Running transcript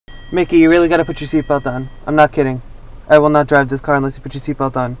Mickey, you really gotta put your seatbelt on. I'm not kidding. I will not drive this car unless you put your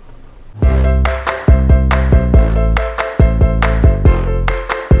seatbelt on.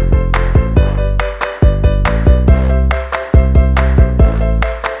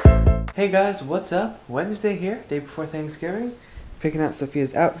 Hey guys, what's up? Wednesday here, day before Thanksgiving. Picking out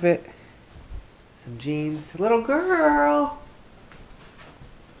Sophia's outfit. Some jeans. Little girl!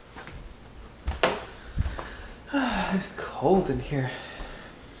 It's cold in here.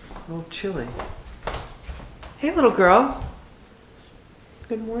 A little chilly. Hey little girl.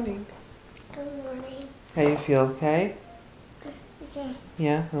 Good morning. Good morning. How you feel, okay? Yeah.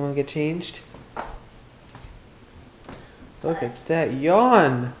 Yeah, I want to get changed. Look at that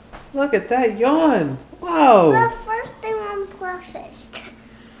yawn. Look at that yawn. Wow. But first I want breakfast.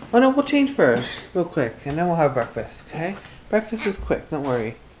 Oh no, we'll change first, real quick, and then we'll have breakfast, okay? Breakfast is quick, don't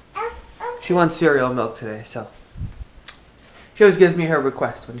worry. She wants cereal milk today, so. She always gives me her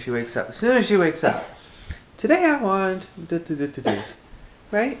request when she wakes up. As soon as she wakes up. Today I want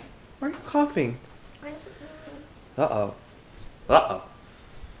Right? Why are you coughing? Uh-oh. Uh-oh.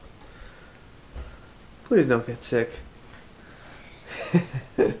 Please don't get sick.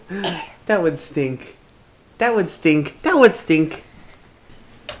 That would stink. That would stink. That would stink.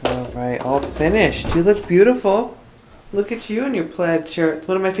 Alright, all finished. You look beautiful. Look at you in your plaid shirt.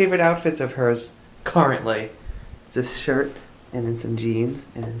 One of my favorite outfits of hers currently. It's this shirt. And then some jeans,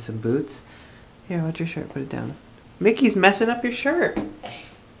 and then some boots. Here, what's your shirt? Put it down. Mickey's messing up your shirt.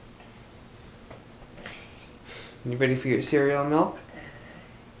 You ready for your cereal milk?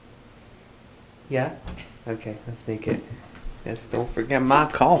 Yeah? Okay, let's make it. Yes, don't forget my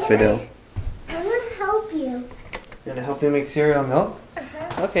coffee though. I want to help you. You want to help me make cereal milk?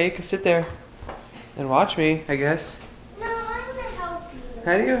 Okay, you can sit there and watch me, I guess. No, I want to help you.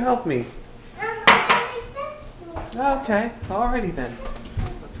 How do you help me? Okay, alrighty then.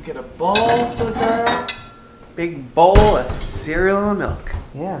 Let's get a bowl for the girl. Big bowl of cereal and milk.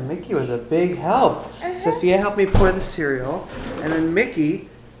 Yeah, Mickey was a big help. Sophia helped me pour the cereal, and then Mickey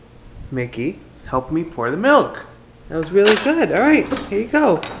helped me pour the milk. That was really good. Alright, here you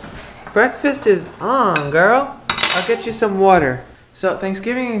go. Breakfast is on, girl. I'll get you some water. So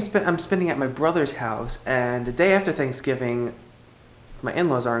Thanksgiving, I'm spending at my brother's house, and the day after Thanksgiving, my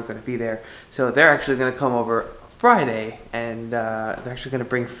in-laws aren't going to be there. So they're actually going to come over Friday, and they're actually going to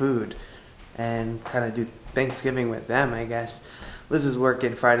bring food and kind of do Thanksgiving with them, I guess. Liz is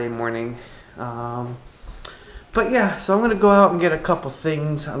working Friday morning. But yeah, so I'm going to go out and get a couple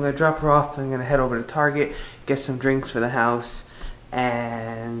things. I'm going to drop her off, then I'm going to head over to Target, get some drinks for the house,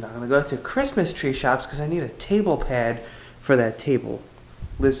 and I'm going to go to Christmas tree shops because I need a table pad for that table.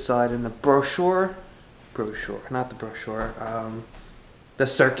 Liz saw it in the brochure, not the brochure, the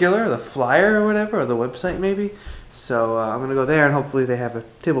circular, the flyer or whatever, or the website maybe. So I'm going to go there and hopefully they have a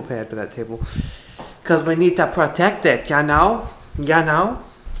table pad for that table. Because we need to protect it, you know? You know?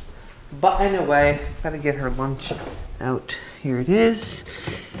 But anyway, gotta get her lunch out. Here it is.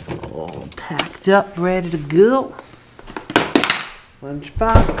 All packed up, ready to go. Lunch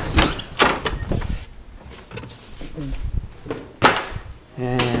box.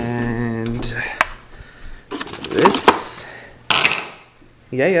 And this.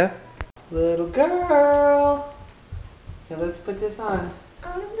 Yeah. Little girl. Now let's put this on.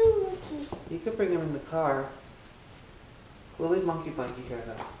 I want to bring Mickey. You can bring him in the car. We'll leave Monkey Bunky here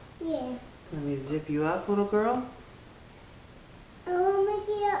though. Yeah. Let me zip you up, little girl. I want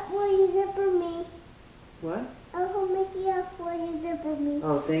Mickey up while you zipper me. What? I want Mickey up while you zipper me.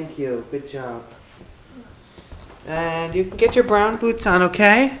 Oh, thank you. Good job. And you can get your brown boots on,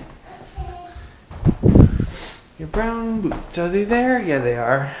 okay? Okay. Your brown boots, are they there? Yeah, they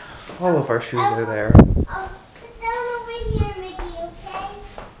are. All of our shoes are there. I'll sit down over here, Mickey, okay?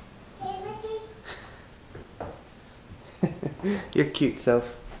 Hey, Mickey? You're cute, Soph.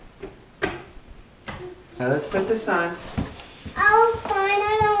 Now let's put this on. Oh, fine.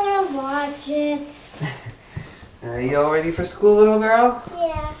 I don't want to watch it. Are you all ready for school, little girl?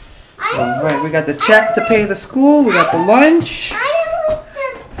 Yeah. Alright, we got the check to pay the school. We got the lunch. I don't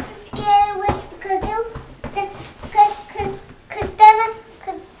like the scary witch because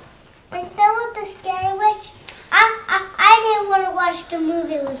instead with the scary witch, I didn't want to watch the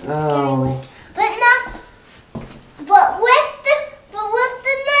movie with the scary witch. But with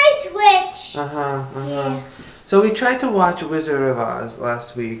the nice witch. Yeah. So we tried to watch Wizard of Oz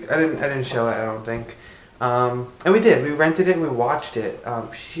last week. I didn't show it, I don't think. And we did. We rented it and we watched it.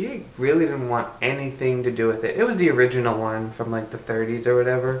 She really didn't want anything to do with it. It was the original one from like the 30s or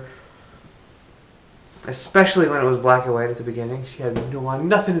whatever. Especially when it was black and white at the beginning. She had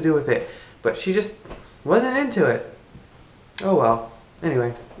nothing to do with it. But she just wasn't into it. Oh well.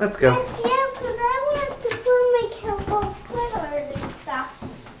 Anyway, Let's go. Yeah, because I want to put my cowboy sweaters and stuff.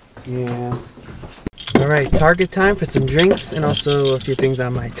 Yeah. Alright, Target time for some drinks and also a few things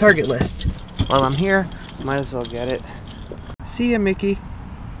on my Target list. While I'm here, might as well get it. See ya, Mickey.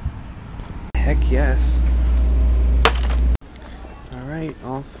 Heck yes. Alright,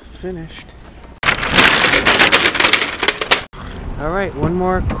 all finished. Alright, one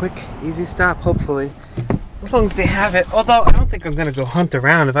more quick, easy stop, hopefully. As long as they have it. Although, I don't think I'm going to go hunt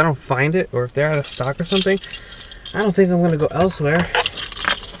around. If I don't find it, or if they're out of stock or something, I don't think I'm going to go elsewhere.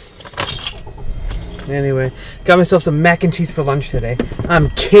 Anyway, got myself some mac and cheese for lunch today. I'm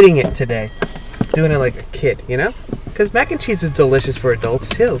kidding it today. Doing it like a kid, you know? Because mac and cheese is delicious for adults,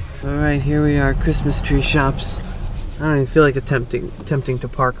 too. Alright, here we are, Christmas tree shops. I don't even feel like attempting to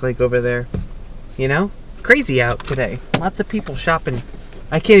park like over there. You know? Crazy out today. Lots of people shopping.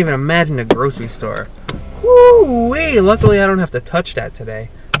 I can't even imagine a grocery store. Woo-wee! Luckily I don't have to touch that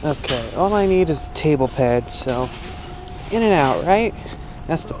today. Okay, all I need is a table pad, so in and out, right?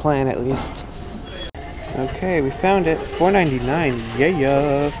 That's the plan at least. Okay, we found it. $4.99.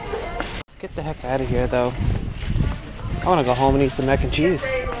 Yeah. Let's get the heck out of here though. I want to go home and eat some mac and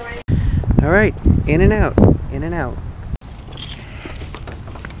cheese. Alright, in and out. In and out.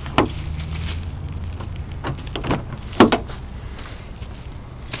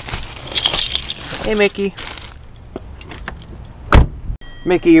 Hey, Mickey.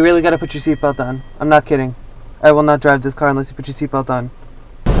 Mickey, you really gotta put your seatbelt on. I'm not kidding. I will not drive this car unless you put your seatbelt on.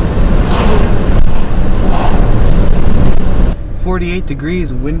 48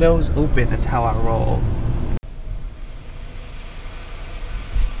 degrees, windows open. That's how I roll.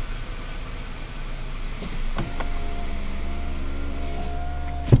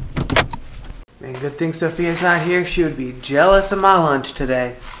 Man, good thing Sophia's not here. She would be jealous of my lunch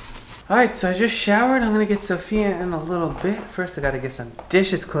today. Alright, so I just showered. I'm gonna get Sophia in a little bit. First, I gotta get some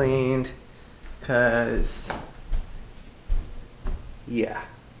dishes cleaned. Cause, yeah.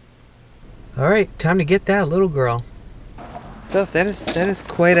 Alright, time to get that little girl. Soph, that is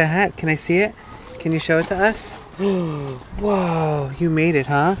quite a hat. Can I see it? Can you show it to us? Whoa, you made it,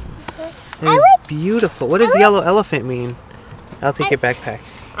 huh? That is beautiful. What does yellow elephant mean? I'll take your backpack.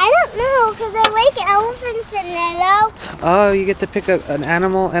 I don't know, because I like elephants and yellow. Oh, you get to pick an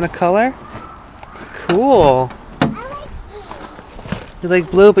animal and a color? Cool. I like blue. You like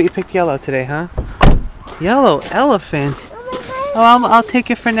blue, but you picked yellow today, huh? Yellow elephant. Oh, I'll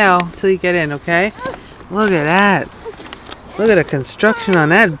take it for now till you get in, okay? Look at that. Look at the construction on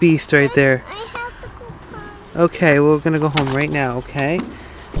that beast right there. I have to go home. Okay, we're gonna go home right now, okay?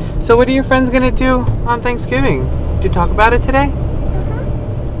 So what are your friends gonna do on Thanksgiving? Did you talk about it today?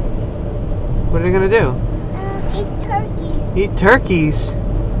 What are they gonna do? Eat turkeys. Eat turkeys?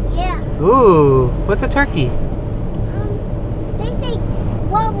 Yeah. Ooh, what's a turkey? They say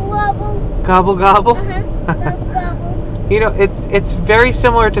gobble gobble. Gobble gobble? Gobble gobble. You know, it's very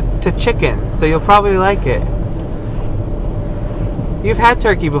similar to chicken, so you'll probably like it. You've had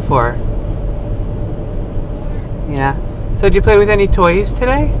turkey before? Yeah. So did you play with any toys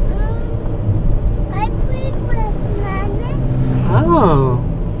today? I played with magnets. Oh.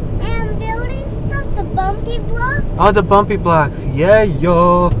 The bumpy blocks. Oh, the bumpy blocks. Yeah,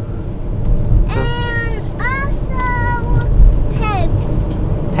 yo. And also pegs.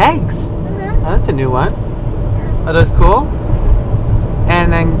 Pegs? Oh, that's a new one. Are those cool?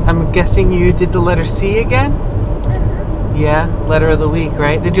 And I'm guessing you did the letter C again? Yeah, letter of the week,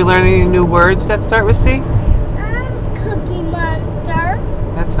 right? Did you learn any new words that start with C? Cookie Monster.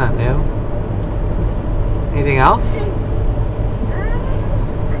 That's not new. Anything else?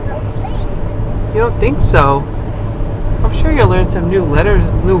 You don't think so? I'm sure you'll learn some new letters,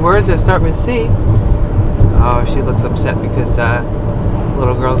 new words that start with C. Oh, she looks upset because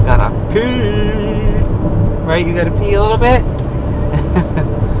little girl's gotta pee. Right? You gotta pee a little bit?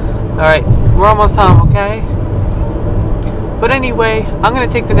 Alright, we're almost home, okay? But anyway, I'm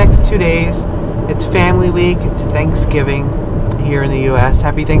gonna take the next 2 days. It's family week, it's Thanksgiving here in the US.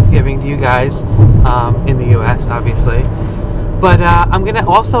 Happy Thanksgiving to you guys in the US, obviously. But I'm going to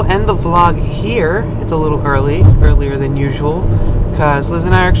also end the vlog here. It's a little earlier than usual, because Liz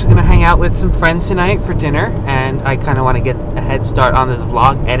and I are actually going to hang out with some friends tonight for dinner, and I kind of want to get a head start on this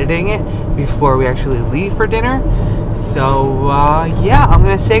vlog, editing it, before we actually leave for dinner. So, yeah, I'm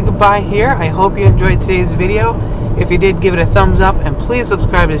going to say goodbye here. I hope you enjoyed today's video. If you did, give it a thumbs up, and please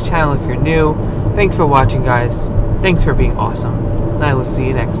subscribe to this channel if you're new. Thanks for watching, guys. Thanks for being awesome. And I will see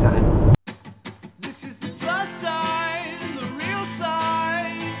you next time.